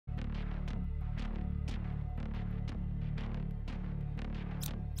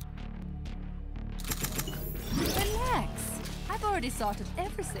already sorted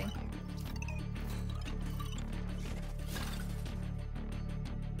everything.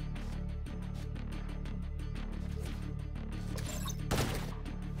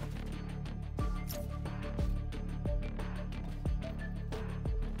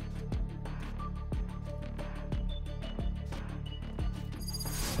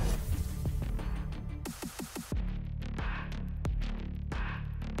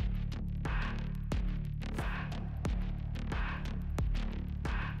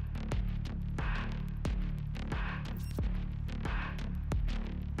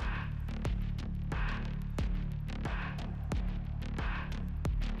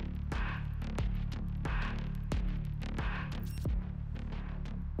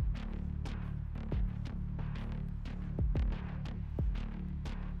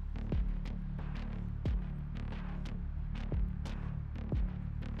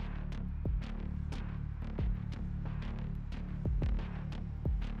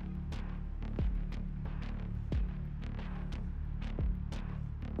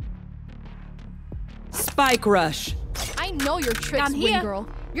 Spike rush. I know your tricks, Gun here. Wing Girl.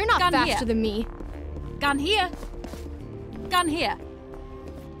 You're not Gun faster here. than me. Gun here. Gun here.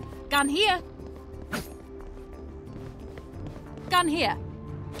 Gun here. Gun here.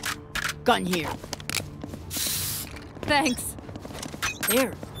 Gun here. Thanks.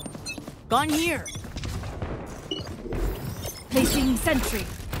 There. Gun here. Placing sentry.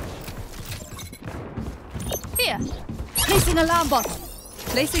 Here. Placing alarm bot.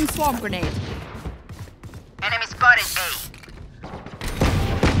 Placing swarm grenade. Enemy spotted A.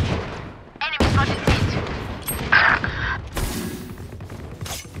 Enemy spotted mid.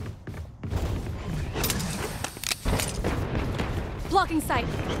 Blocking sight.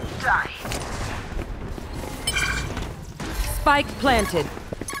 Die. Spike planted.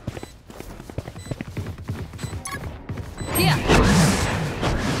 Here.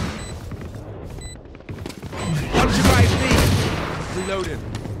 Punch your right knee. Reloading.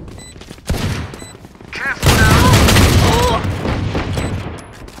 Careful now.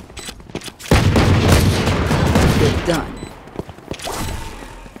 Good done.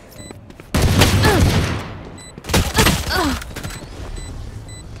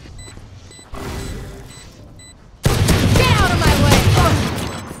 Get out of my way!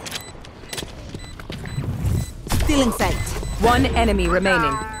 Stealing sight. One enemy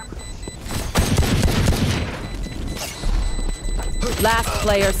remaining. Last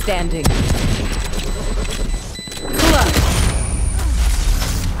player standing. Clutch.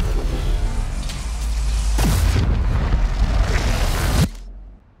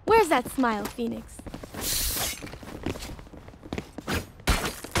 Where's that smile, Phoenix?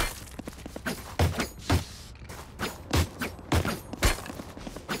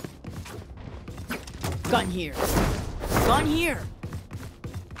 Gun here. Gun here.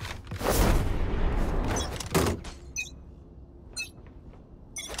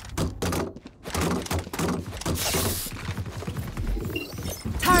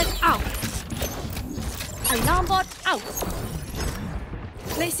 Turret out. Alarm bot out.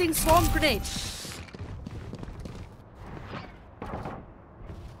 Placing swarm grenade.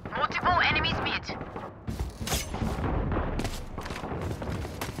 Multiple enemies mid.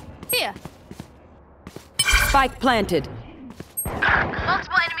 Here. Spike planted.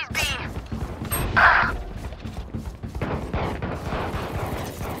 Multiple enemies B.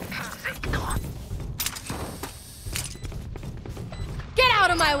 Get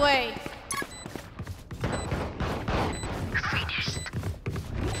out of my way! Finished.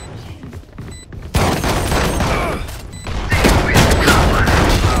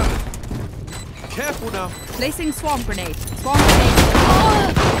 Careful now. Placing swarm grenade. Swarm grenade.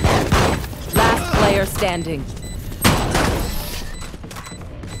 Last player standing.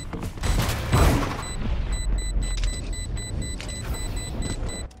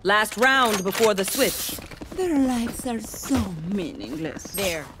 Last round before the switch. Their lives are so meaningless.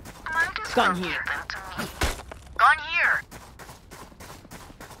 There. Gun here. Gun here.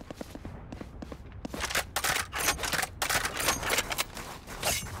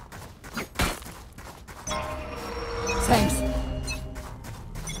 Thanks.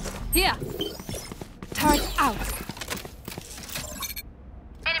 Here. Turret out.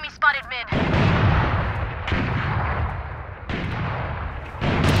 Enemy spotted mid.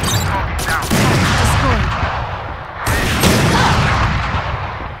 Destroyed.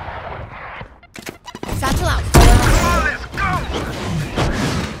 Satchel out. Let's go.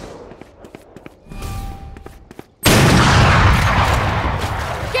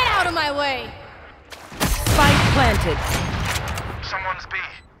 Get out of my way! Spike planted. Someone's B.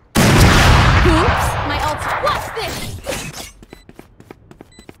 Oops! My ult. Watch this!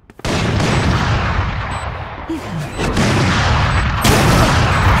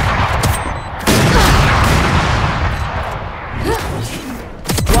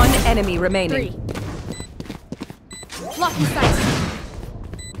 One enemy remaining. 3. Blocking sight.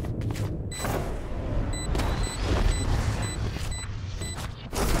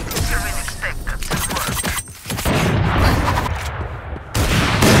 You didn't expect that to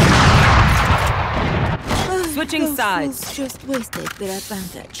work. Switching Those sides. fools just wasted their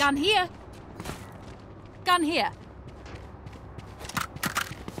advantage. Gun here. Gun here.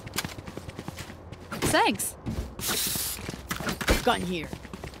 Thanks. Gun here.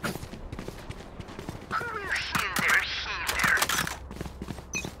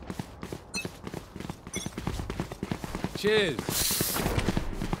 Cheers.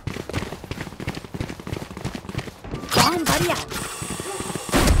 Somebody else.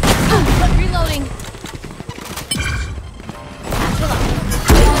 Reloading.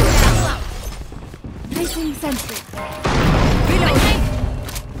 Placing sentry. Reloading.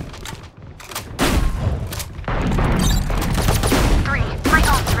 3. My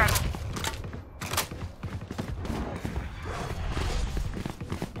ult's ready.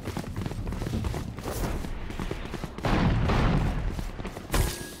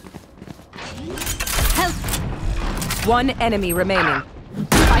 One enemy remaining.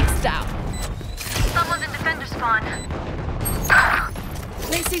 Spikes down. Someone's in defender spawn.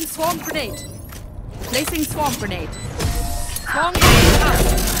 Placing swarm grenade. Placing swarm grenade. Swarm grenade out.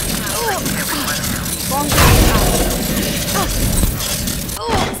 Swarm grenade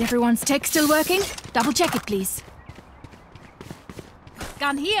out. Is everyone's tech still working? Double check it, please.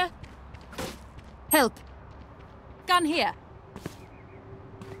 Gun here. Help. Gun here.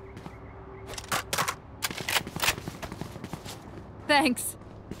 Thanks.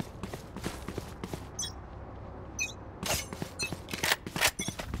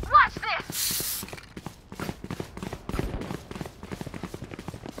 Watch this!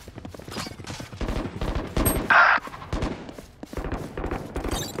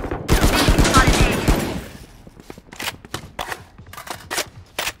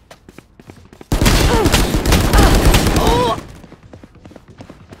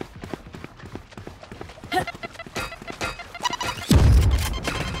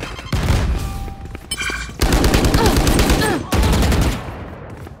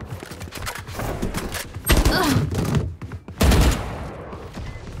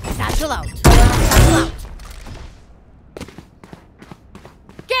 Satchel out. Satchel out.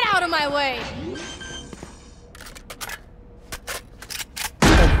 Get out of my way.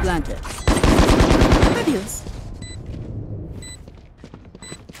 Planted. Adios.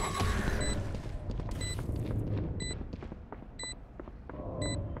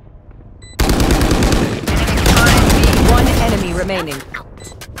 One enemy remaining.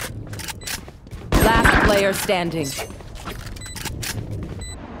 Last player standing.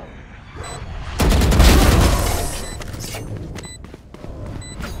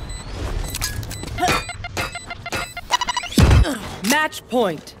 Match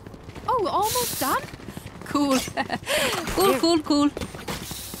point. Oh, almost done? Cool. Cool.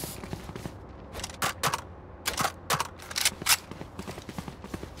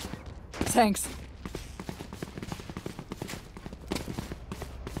 Thanks.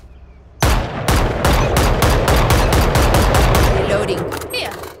 Reloading.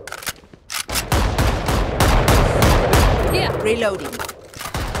 Here. Here. Reloading.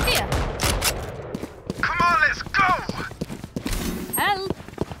 Here. Come on, let's go! Help.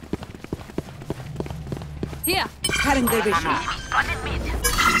 Here. Cutting their vision. Spotted mid.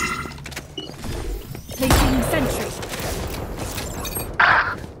 Placing sentry.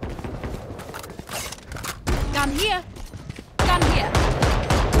 Gun here. Gun here.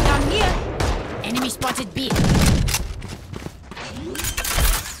 Gun here. Enemy spotted B.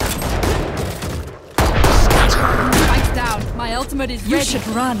 Spikes down. My ultimate is ready. You should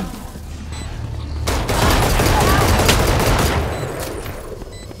run.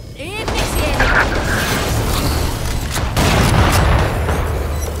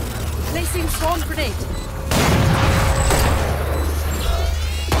 Placing swarm grenade.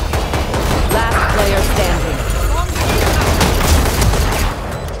 Last player standing. Swarm grenade out.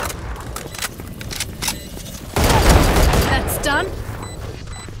 That's done.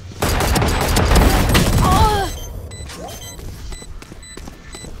 Oh!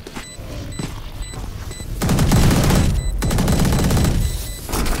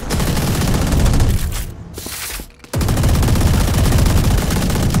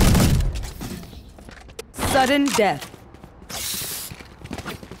 Sudden death.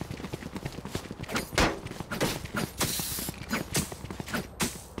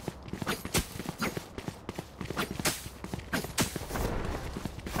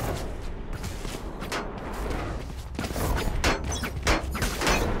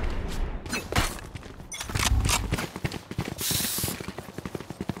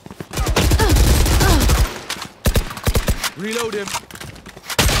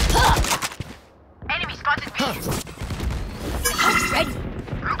 Ready.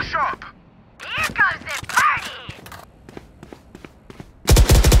 Look sharp. Here comes the party.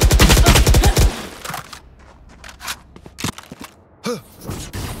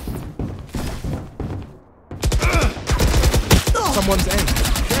 Someone's aim.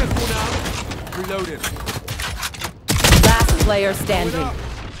 Careful now. Reloading. Last player standing.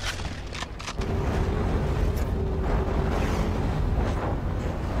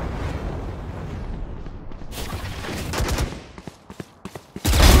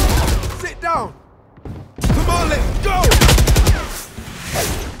 Sit down. Come on, let's go.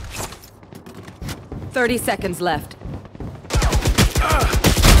 30 seconds left.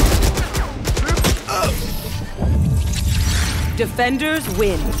 Defenders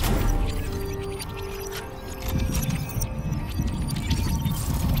win.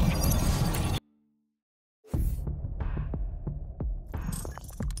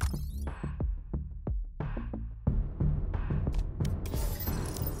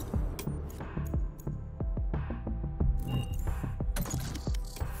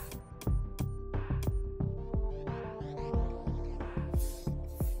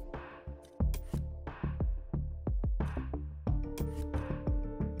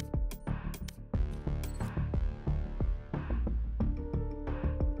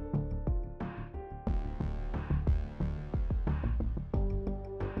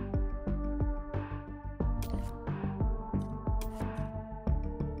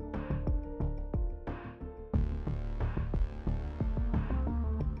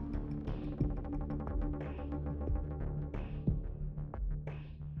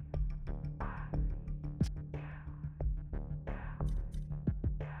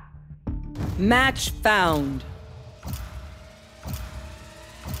 Match found.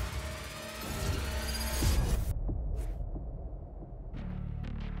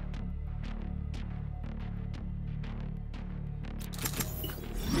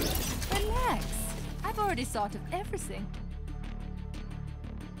 Relax. I've already thought of everything.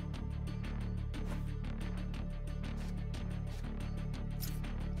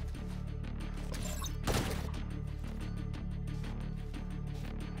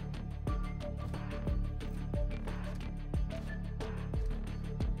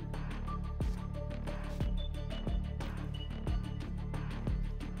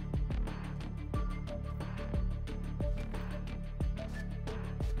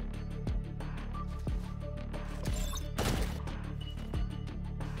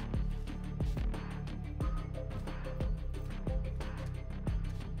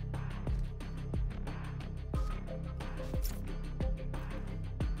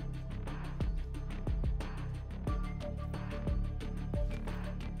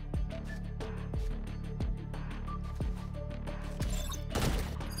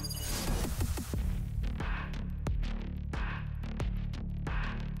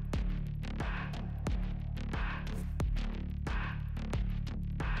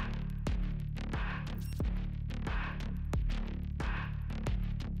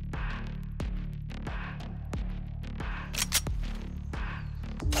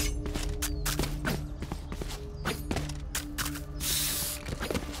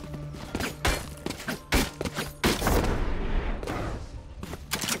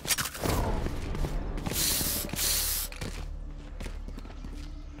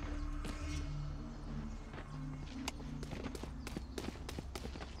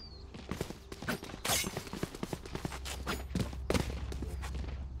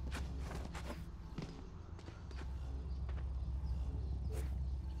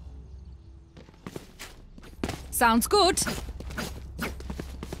 Sounds good.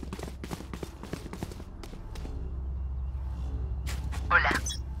 Hola.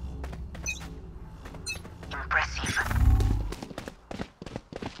 Impressive.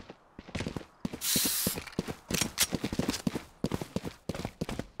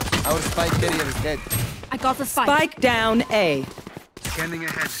 Our spike carrier is dead. I got the spike. Spike down A. Scanning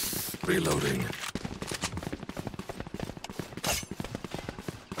ahead. Reloading.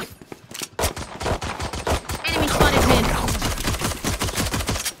 Enemy spotted mid.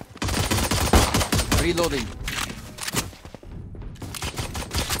 Reloading.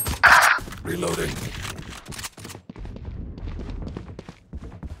 Reloading.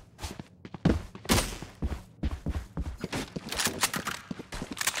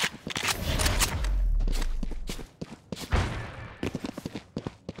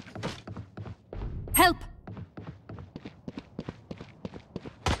 Help!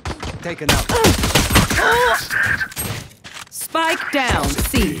 Taken out. Spike down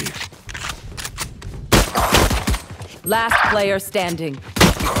C. Last player standing.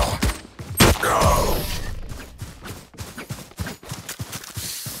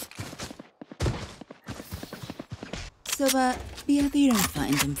 So, be a dear and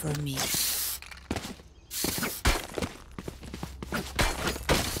find them for me.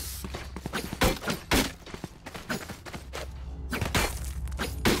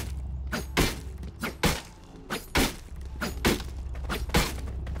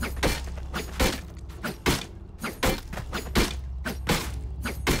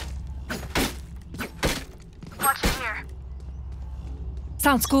 Watch here.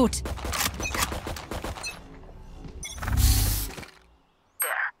 Sounds good.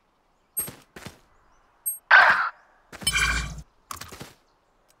 There.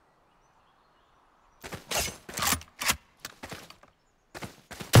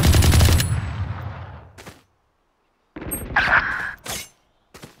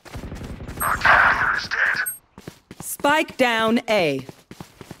 Our captor is dead. Spike down A.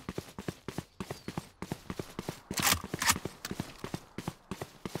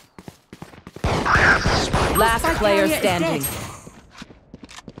 Last Spike player carrier is standing. dead.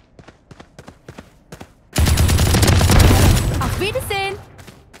 Auf Wiedersehen.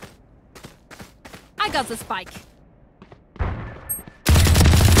 I got the spike.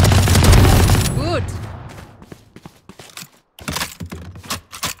 Good.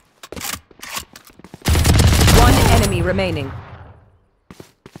 One enemy remaining.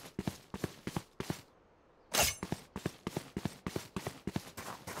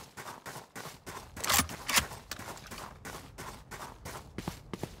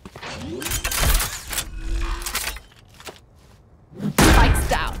 Spike's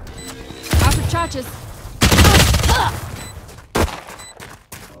down. Out of charges.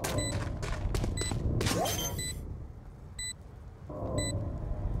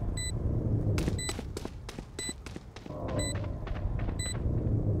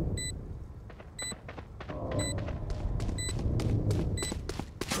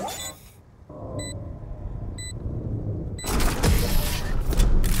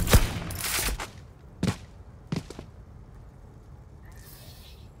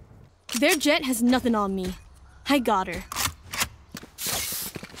 Their jet has nothing on me. I got her.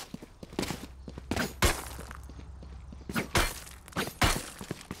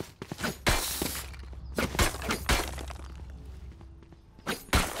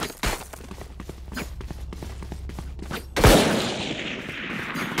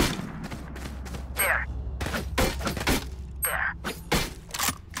 There. There.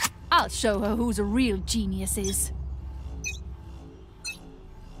 I'll show her who's a real genius is.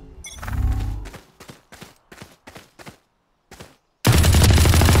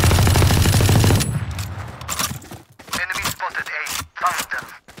 Enemy spotted A. Found them.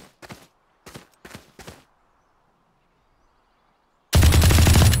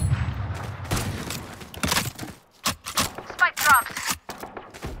 Spike dropped.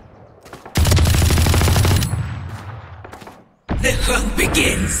 The hunt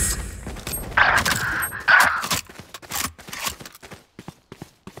begins!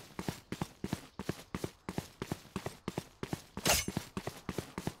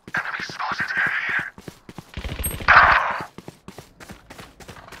 Enemy spotted A.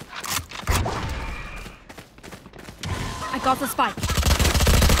 I got the spike.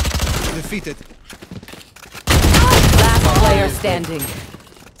 Defeated. Last player standing.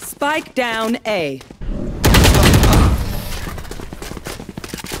 Spike down A.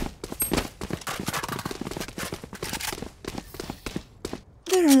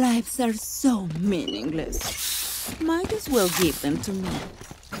 Their lives are so meaningless. Might as well give them to me.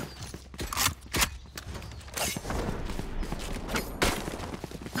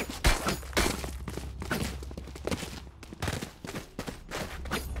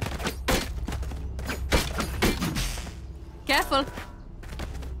 Careful.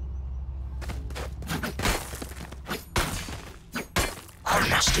 I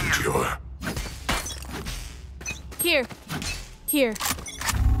must endure. Here. Here.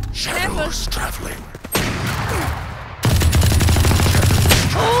 Shadows traveling.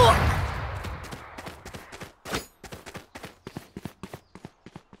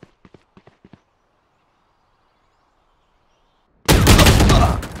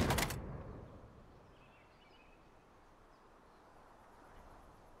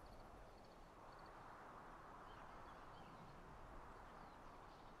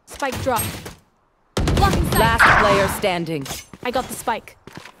 Spike drop. Blocking sight. Last player standing. I got the spike.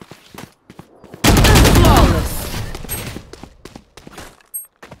 Flawless.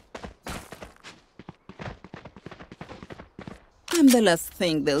 I'm the last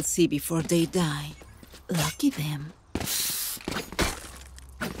thing they'll see before they die. Lucky them.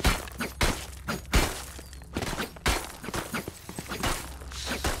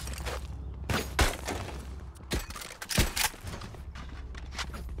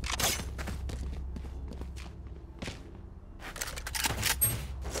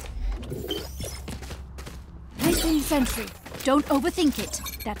 Placing sentry. Don't overthink it.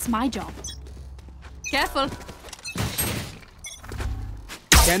 That's my job. Careful.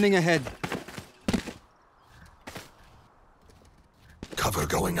 Scanning ahead. Cover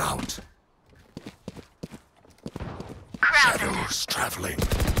going out. Shadows traveling.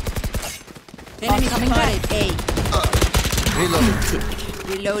 Enemy spotted A.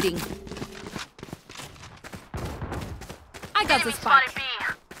 Reloading. Reloading. I got the spike. Spotted B.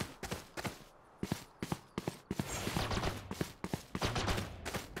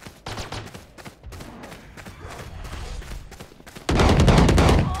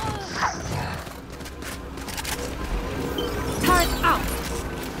 Turret out.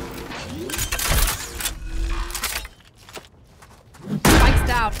 Spikes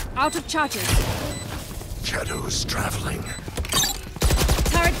down. Out of charges. Shadows traveling.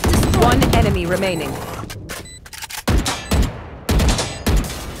 Turret destroyed. One enemy remaining.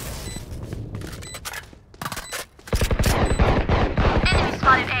 Enemy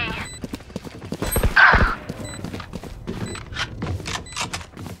spotted A.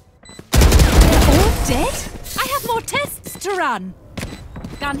 All dead? I have more tests to run.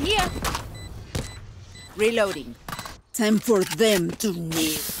 Gun here. Reloading. Time for them to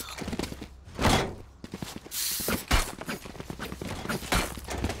live.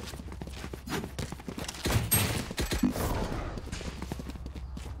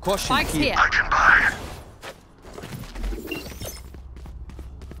 Caution Spikes here. here. I can buy.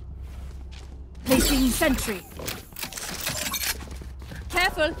 Placing sentry.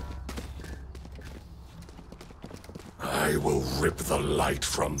 Careful. I will rip the light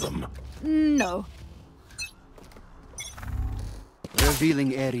from them. No.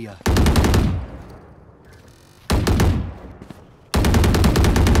 Revealing area.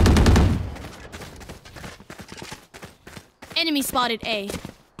 Enemy spotted A.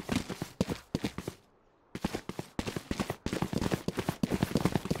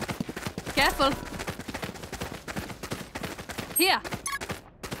 Careful. Here.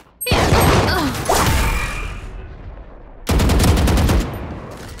 Here.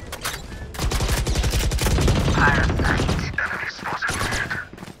 Enemy spotted mid.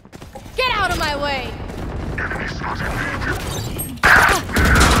 Get out of my way! Enemy spotted mid.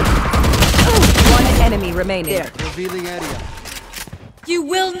 One enemy remaining. There. Revealing area. You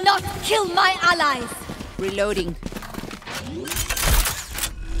will not kill my allies. Reloading.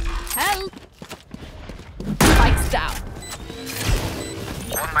 Help. Spikes down.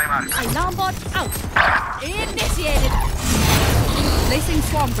 On my mark. Alarm bot out. Initiated. Placing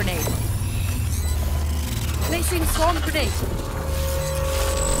swarm grenade. Placing swarm grenade.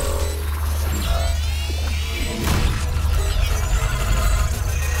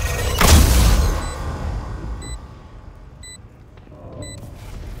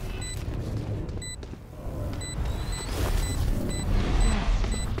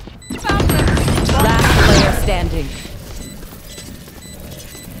 Found them. Last player standing.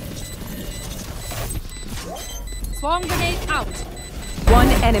 Swarm grenade out. One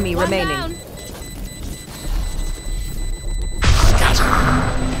enemy One remaining. down.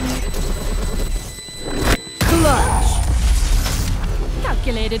 Clutch.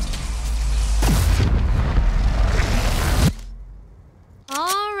 Calculated.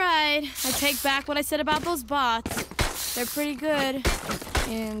 Alright, I take back what I said about those bots. They're pretty good.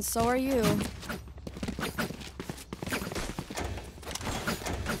 And so are you.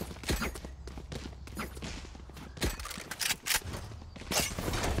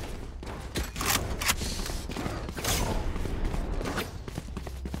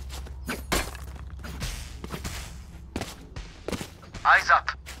 Eyes up.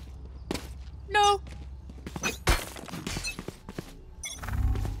 No.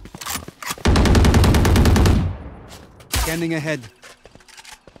 Scanning ahead.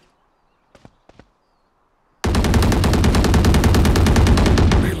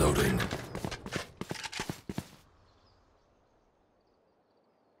 Reloading.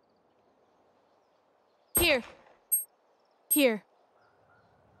 Here. Here.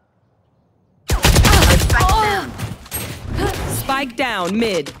 Spike down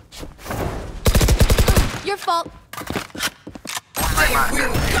mid. Your fault. On my mark.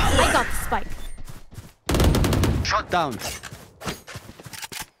 I got the spike. Shot down.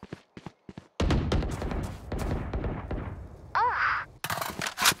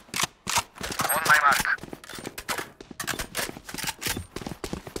 On my mark.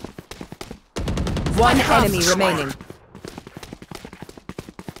 One enemy remaining.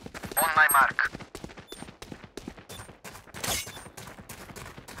 On my mark.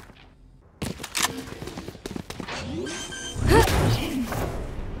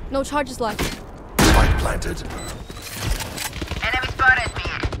 No charges left. Spike planted. spotted me.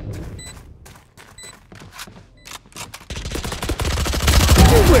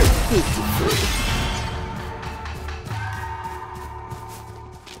 You were pitiful.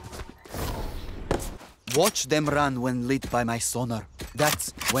 Watch them run when lit by my sonar.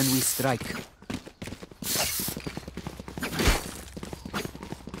 That's when we strike.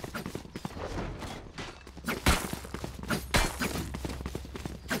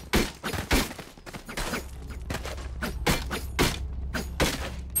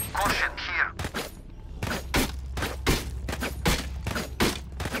 Caution here.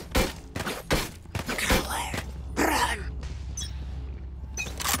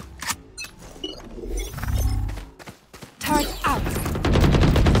 Turret out.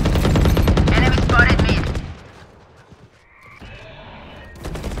 Enemy spotted me.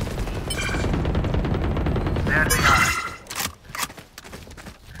 There they are.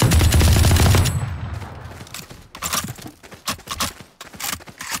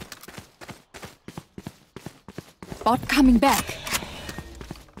 Bot coming back.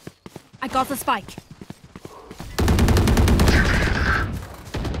 I got the spike.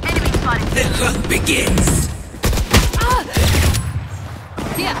 Enemy spotted. The hunt begins.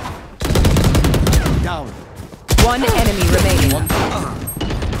 Here. Down. One enemy remaining.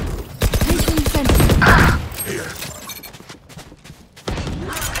 Placing sentry. Here.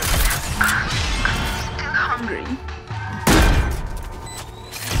 Still hungry.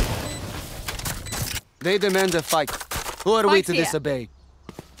 They demand a fight. Who are we Spike's to here. disobey?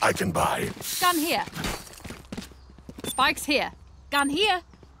 I can buy. Gun here. Spike's here. Gun here.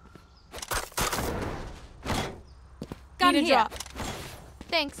 Gun Need a here. drop.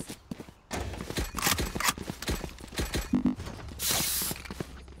 Thanks.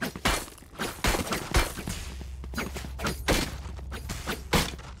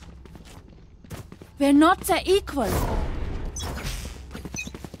 We're not their equal.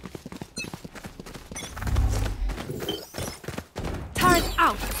 Turret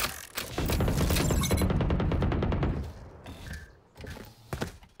out.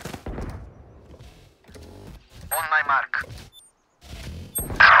 On my mark.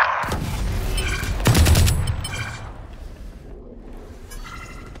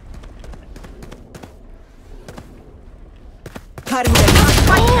 Cutting them.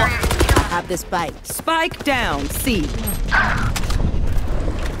 Have the spike. Spike down, C.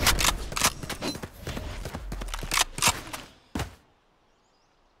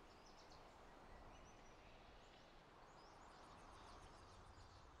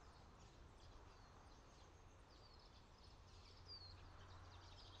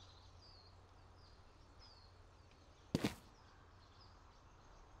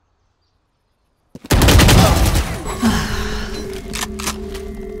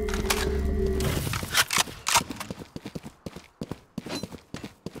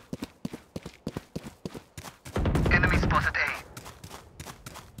 Enemy spotted A.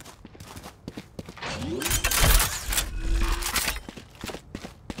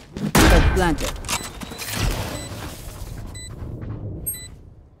 Planted.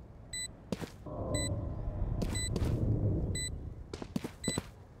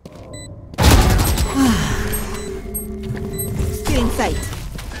 Still in sight.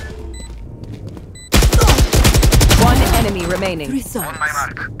 One enemy remaining. Results. On my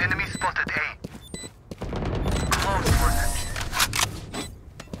mark. Enemy spotted A. Close for them.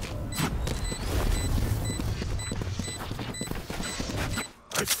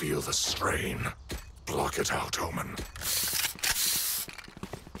 I feel the strain. Block it out, Omen.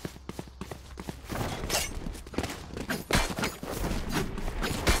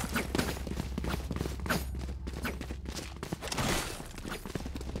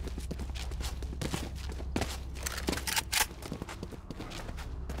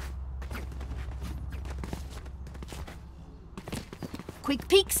 Quick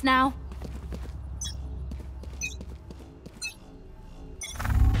peeks now.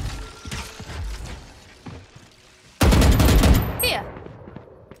 Here.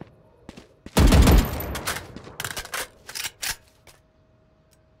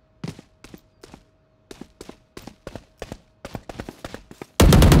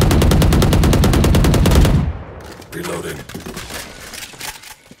 Reloading.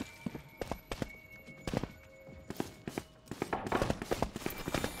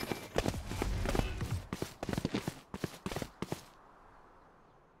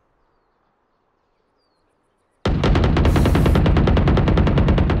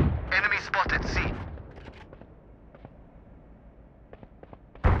 Enemy spotted C.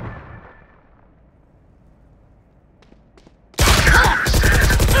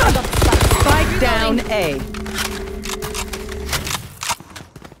 Spike down A.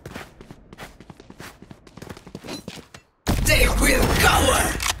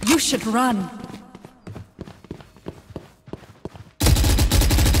 should run.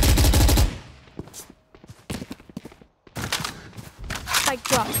 Spike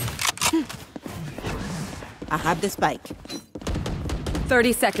drop. I have the spike.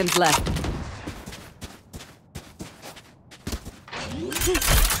 30 seconds left.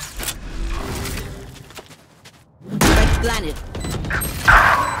 Spike planted.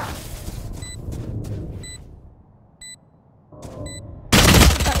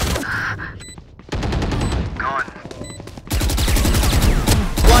 Gone.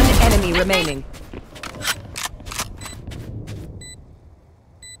 One enemy remaining.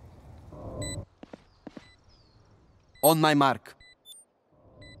 On my mark.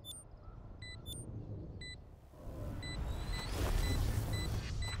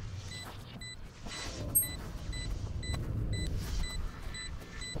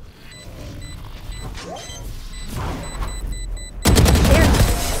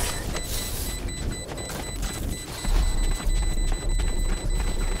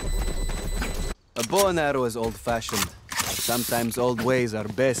 A bow and arrow is old-fashioned. Sometimes old ways are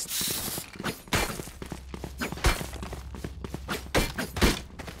best.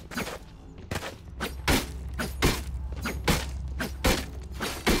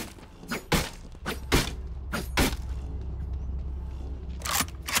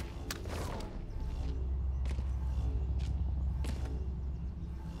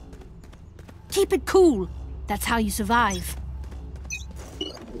 Keep it cool. That's how you survive.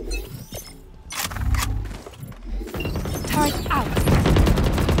 Turret out.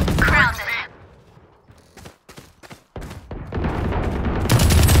 Grounded.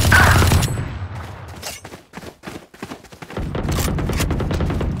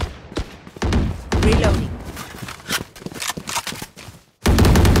 Reloading.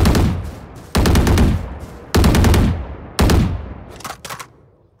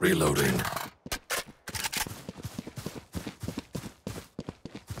 Reloading.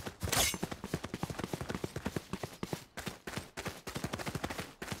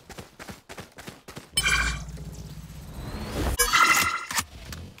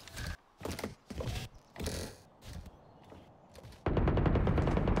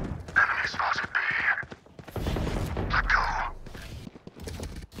 Enemy spotted B. Let go.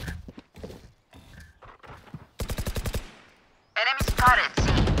 Enemy spotted C.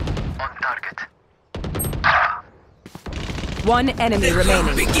 On target. One enemy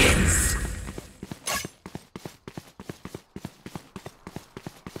remaining. Begins.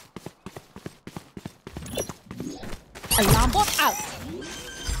 Alarm bot out.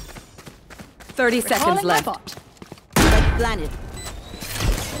 30 seconds Calling my left. bot. Spike planted.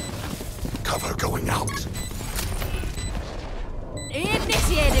 Cover going out.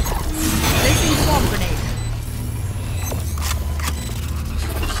 Initiated. Placing swarm grenade.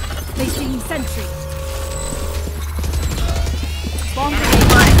 Placing sentry. Swarm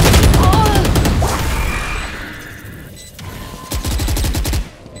grenade.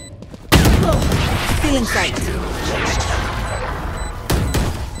 Still in sight.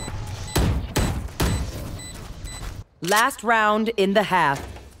 Last round in the half.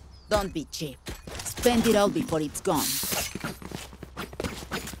 Don't be cheap. Spend it all before it's gone.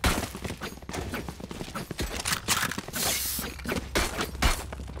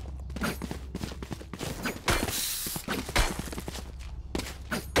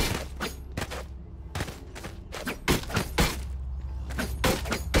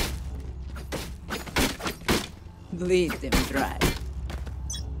 Bleed them dry.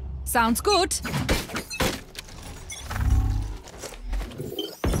 Sounds good.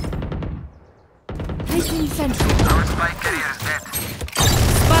 Placing sentry. Our spike carrier is dead.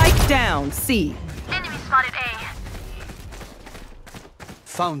 Spike down, C. Enemy spotted A.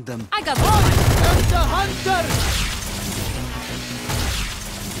 Found them. I got one.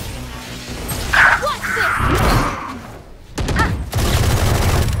 What's this?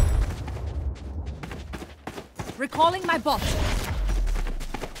 Recalling my bot.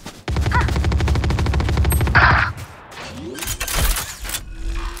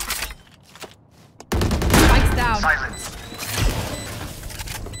 Spikes down. Silence.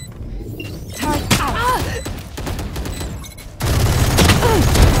 Turret out.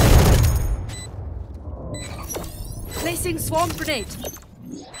 Placing swarm grenade.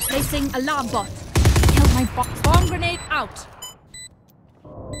 Placing alarm bot. Kill my bot. Swarm grenade out.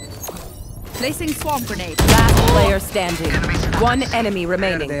 Placing swarm grenade. Last player standing. One enemy There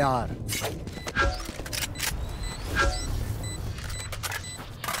remaining. they are.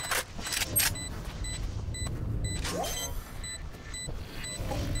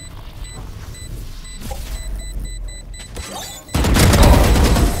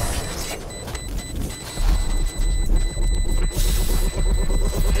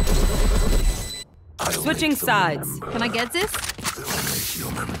 Switching sides. Can I get this? The only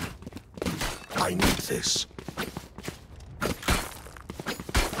human. I need this.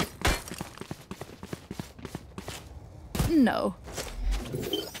 No.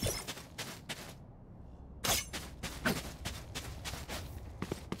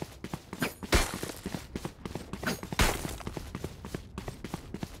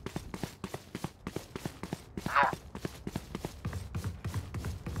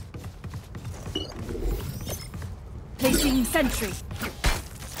 Placing sentry.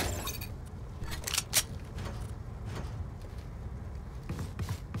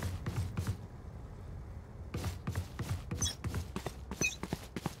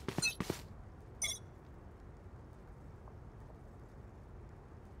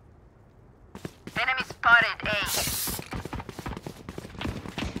 Enemy spotted A.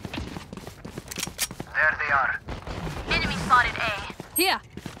 There they are. Enemy spotted A. Here.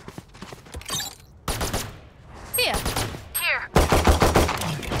 Here. Here.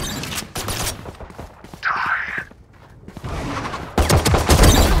 Die.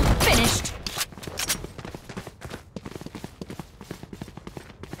 Finished.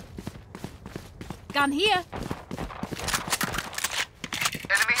 Gun here.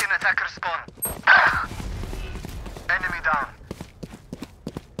 Enemy in attacker spawn. Enemy down.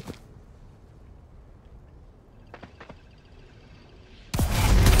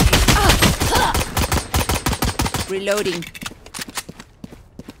 Reloading.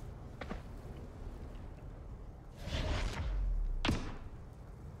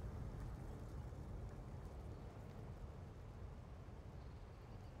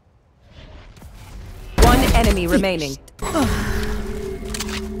 One enemy remaining.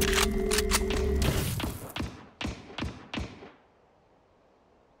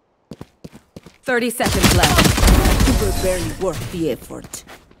 30 seconds left. You were barely worth the effort.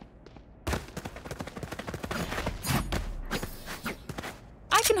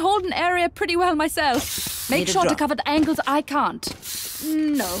 I can hold an area pretty well myself. Make Need a sure to drop. cover the angles I can't.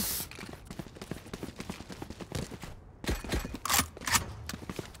 No.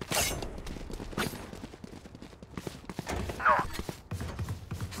 No.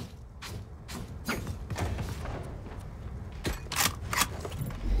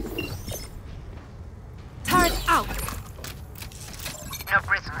 Turret out. No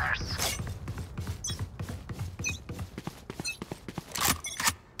prisoners.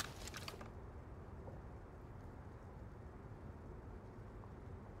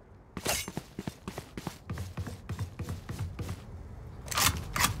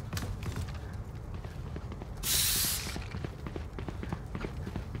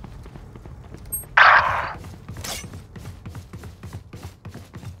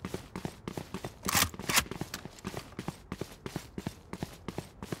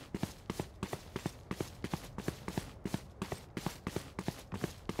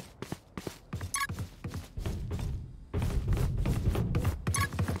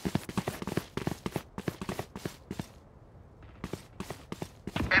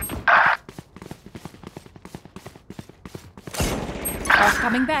 Are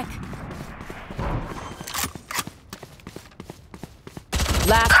coming back.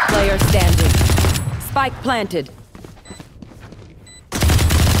 Last player standing. Spike planted.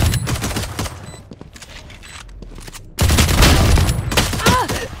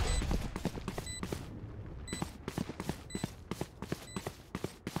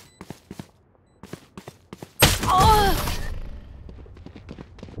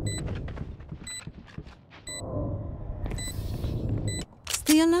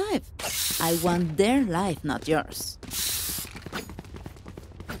 Stay alive. I want their life, not yours.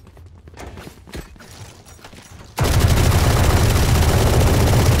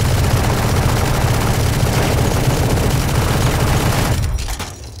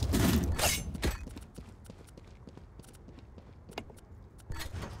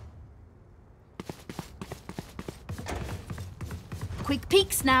 Quick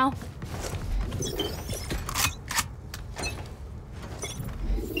peeks now.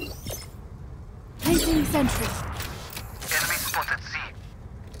 Placing sentry. Enemy spotted C.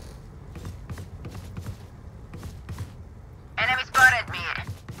 Enemy spotted B.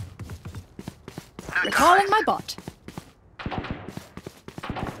 Recalling my bot.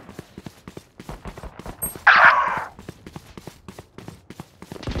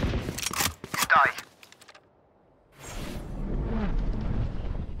 Die.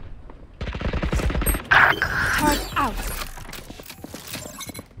 Turret out.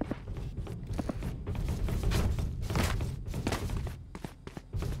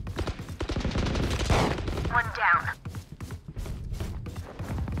 One down.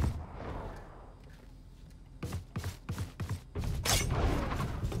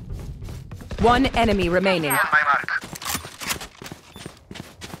 One enemy remaining. On my mark.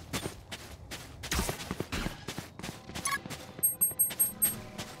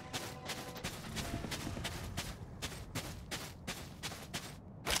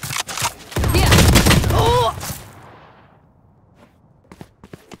 Here. Oh!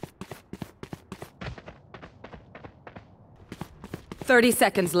 30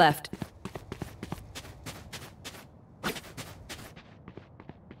 seconds left.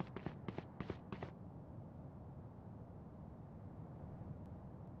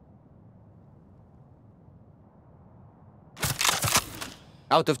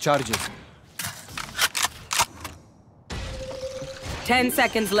 Out of charges. 10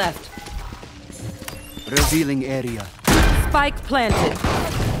 seconds left. Revealing area. Spike planted.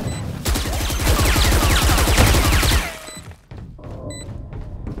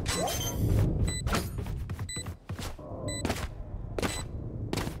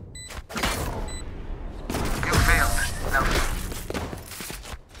 You failed. Now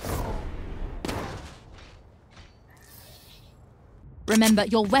Remember,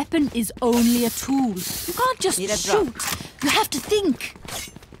 your weapon is only a tool. You can't just Need a drop. shoot. You have to think.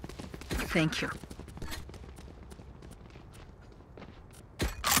 Thank you.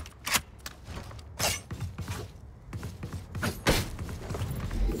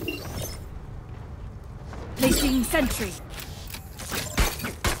 Placing sentry.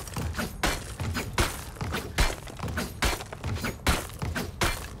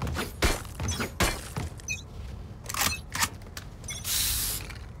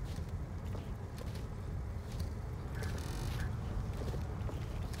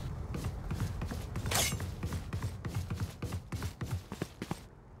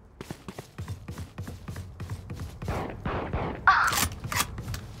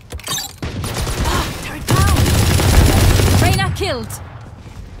 Turret down. Reyna killed.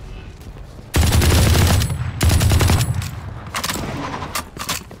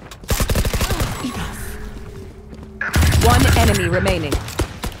 One enemy remaining.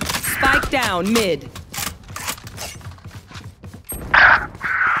 Spike down mid.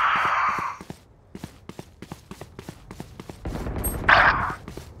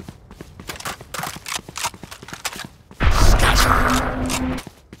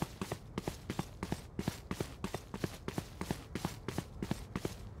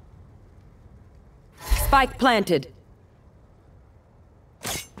 Spike planted.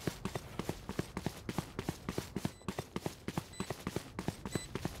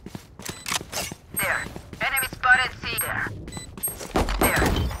 there. Enemy spotted C. There. There.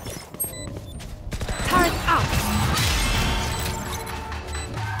 Turret out.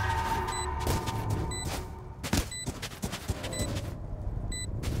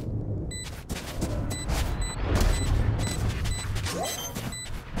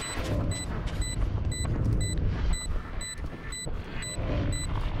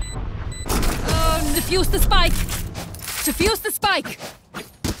 Defuse the spike. Defuse the spike.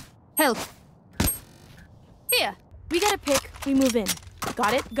 Help. Here. We get a pick. We move in.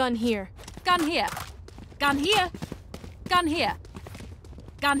 Got it? Gun here. Gun here. Gun here. Gun here.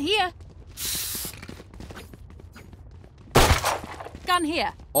 Gun here. Gun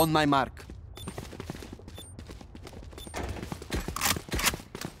here. On my mark.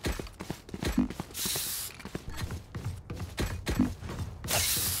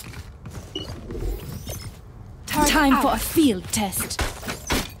 Time for a field test.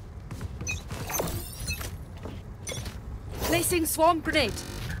 Placing swarm grenade.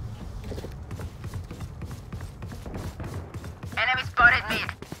 Enemy spotted mid.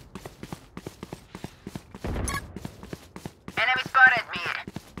 Enemy spotted mid.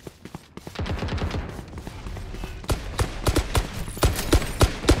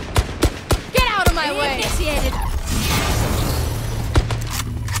 Get out of my way! Initiated.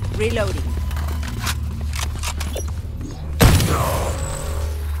 Reloading.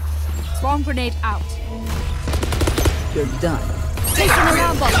 Swarm grenade out. You're done. Placing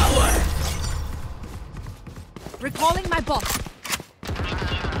alarm bot. Recalling my bot.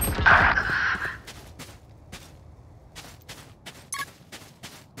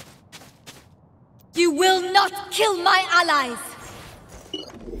 You will not kill my allies.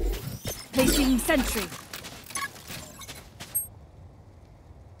 Placing sentry.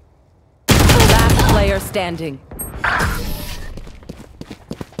 Last player standing.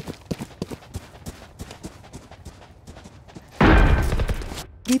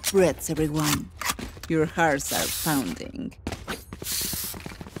 Deep breaths, everyone. Your hearts are pounding.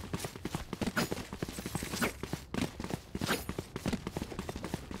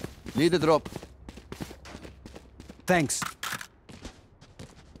 Need a drop. Thanks.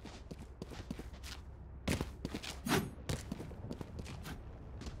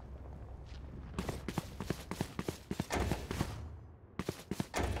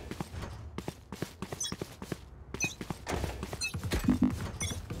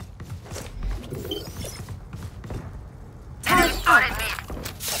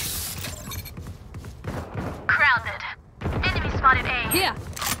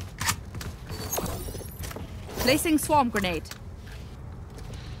 Placing swarm grenade.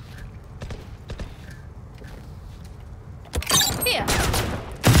 Here.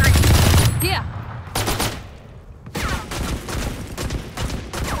 Here.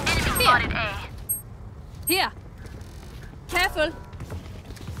 Enemy spotted A. Here. Careful.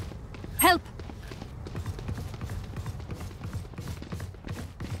 Help.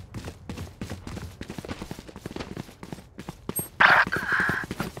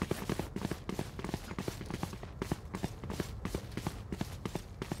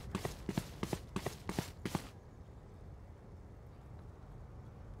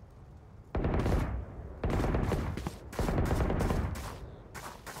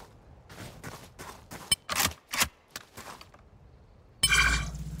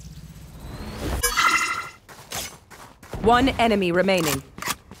 One enemy remaining.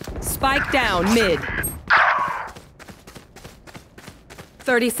 Spike down mid.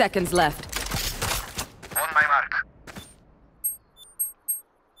 30 seconds left. On my mark.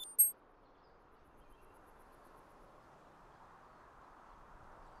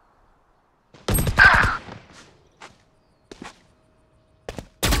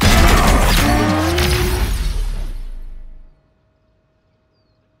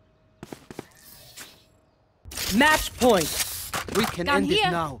 Match point. We can Down end here.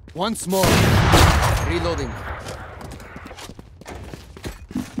 it now. Once more. Reloading.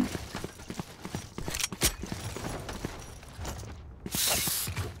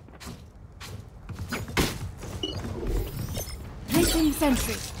 Placing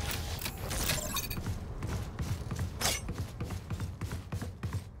sentry.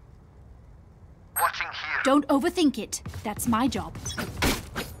 Watching here. Don't overthink it. That's my job.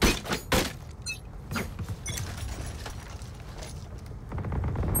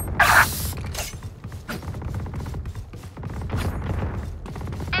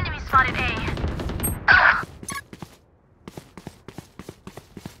 Enemy spotted A.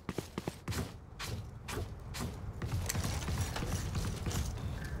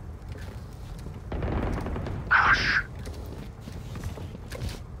 Hush.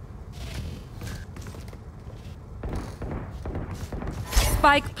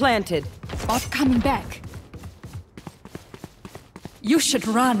 Spike planted. Bot coming back. You should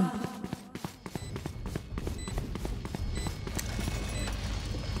run.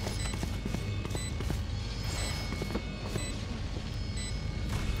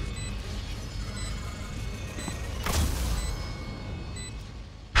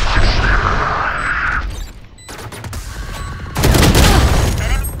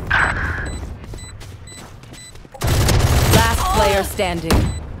 Last player standing.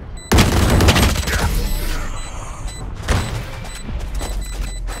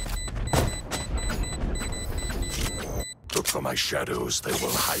 Look for my shadows, they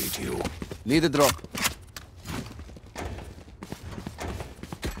will hide you. Need a drop.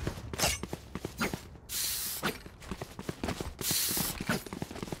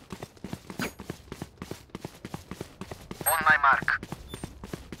 On my mark.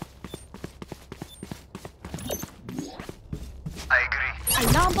 I agree.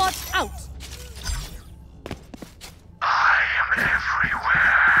 Alarm bot out. I am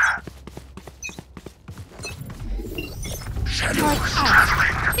everywhere. Turret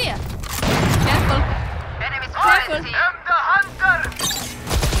out. Here. Careful. Enemy Careful. spotted C. I'm the hunter.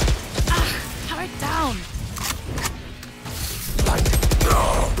 Turret down.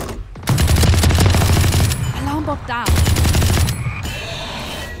 Alarm bot down.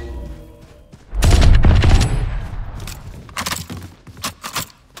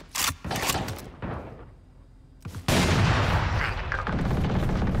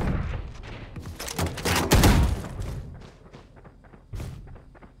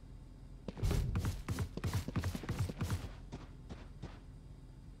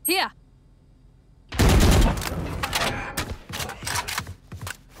 Here.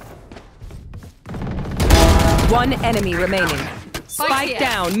 One enemy remaining. Spike Spike here.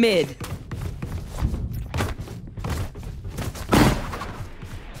 down mid.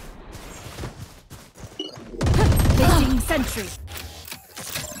 Placing sentry.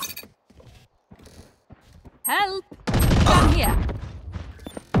 Help. Down here.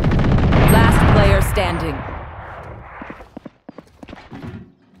 Last player standing.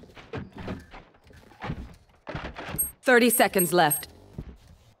 Thirty seconds left.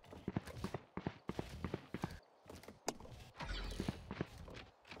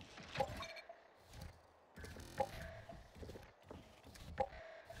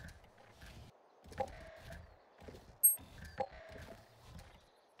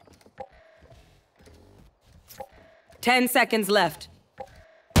 Ten seconds left.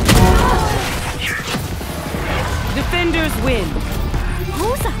 Defenders win.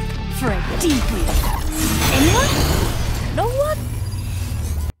 Who's up for a debrief? Anyone? No one?